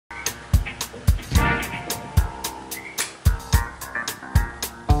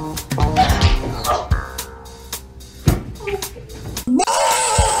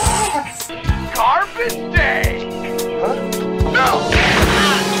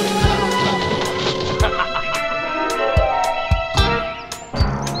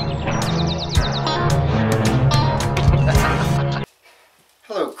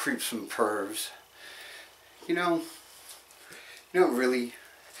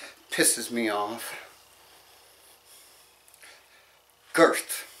pisses me off.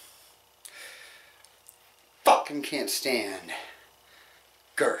 Girth. Fucking can't stand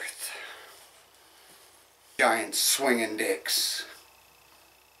Girth. Giant swinging dicks.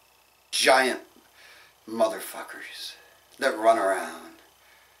 Giant motherfuckers that run around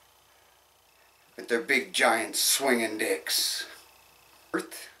with their big giant swinging dicks.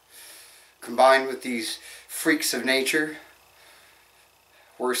 Girth, combined with these freaks of nature,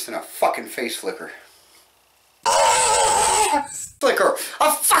 worse than a fucking face flicker. Flicker!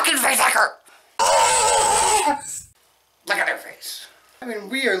 A fucking face flicker! Look at their face. I mean,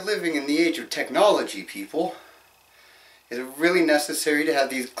 we are living in the age of technology, people. Is it really necessary to have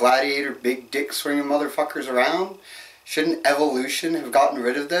these gladiator big dick swinging motherfuckers around? Shouldn't evolution have gotten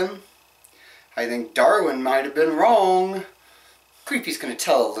rid of them? I think Darwin might have been wrong. Creepy's gonna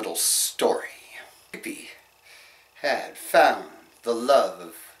tell a little story. Creepy had found the love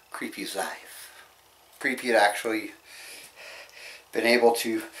of Creepy's life. Creepy had actually been able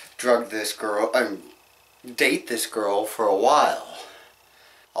to date this girl for a while.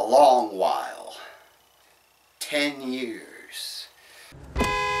 A long while. 10 years.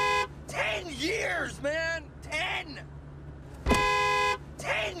 10 years, man! 10!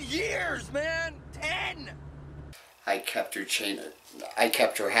 10 years, man! 10! I kept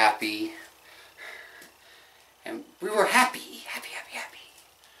her happy. And we were happy.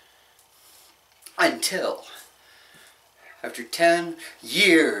 Until, after 10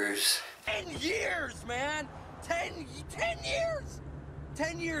 years. 10 years, man! 10 years!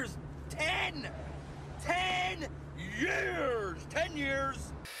 10 years! 10 years! 10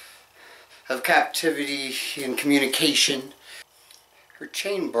 years! Of captivity and communication. Her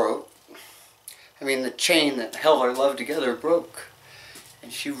chain broke. I mean, the chain that held our love together broke.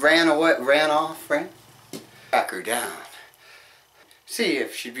 And she ran off, track her down. See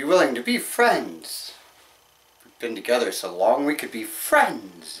if she'd be willing to be friends. We've been together so long, we could be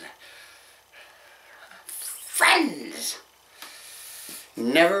friends. Friends!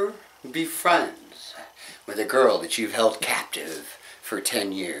 Never be friends with a girl that you've held captive for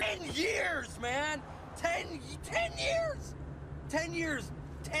 10 years. 10 years, man! 10 years! 10 years!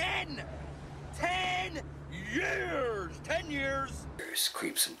 10 years! 10 years!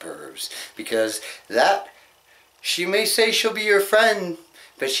 Creeps and pervs. Because that, she may say she'll be your friend,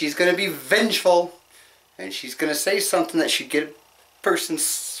 but she's gonna be vengeful. And she's gonna say something that should get a person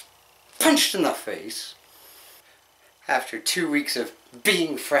punched in the face. After 2 weeks of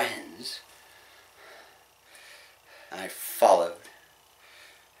being friends, I followed,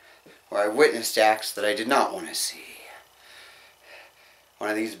 where I witnessed acts that I did not want to see. One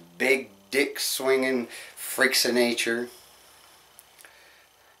of these big dick swinging freaks of nature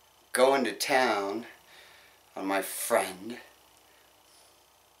going to town on my friend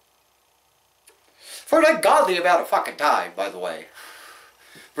for an ungodly amount of fucking time, by the way.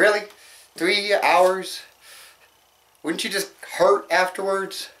 Really? 3 hours? Wouldn't you just hurt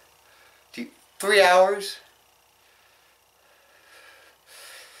afterwards? 3 hours?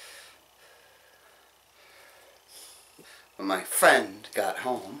 When my friend got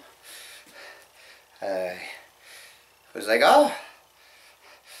home, I was like, oh,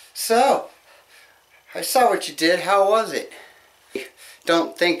 so, I saw what you did, how was it?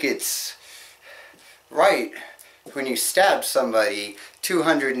 Don't think it's right when you stab somebody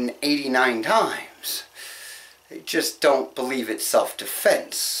 289 times. They just don't believe it's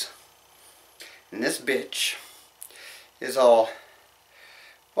self-defense. And this bitch is all,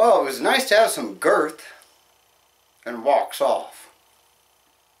 well, it was nice to have some girth, and walks off.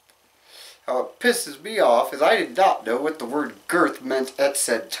 How it pisses me off is I did not know what the word girth meant at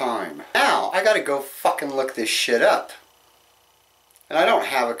said time. Now, I gotta go fucking look this shit up. And I don't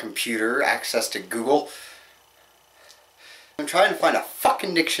have a computer, access to Google. I'm trying to find a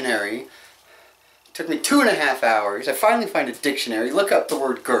fucking dictionary. It took me 2.5 hours. I finally find a dictionary, look up the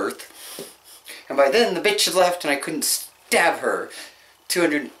word girth. And by then the bitch had left and I couldn't stab her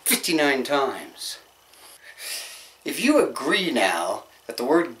 259 times. If you agree now that the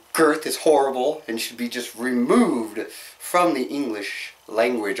word girth is horrible and should be just removed from the English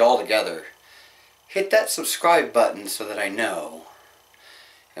language altogether, hit that subscribe button so that I know,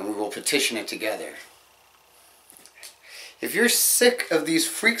 and we will petition it together. If you're sick of these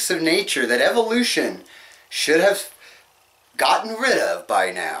freaks of nature that evolution should have gotten rid of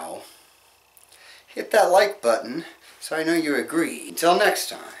by now, hit that like button so I know you agree. Until next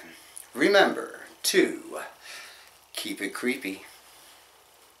time, remember to keep it creepy.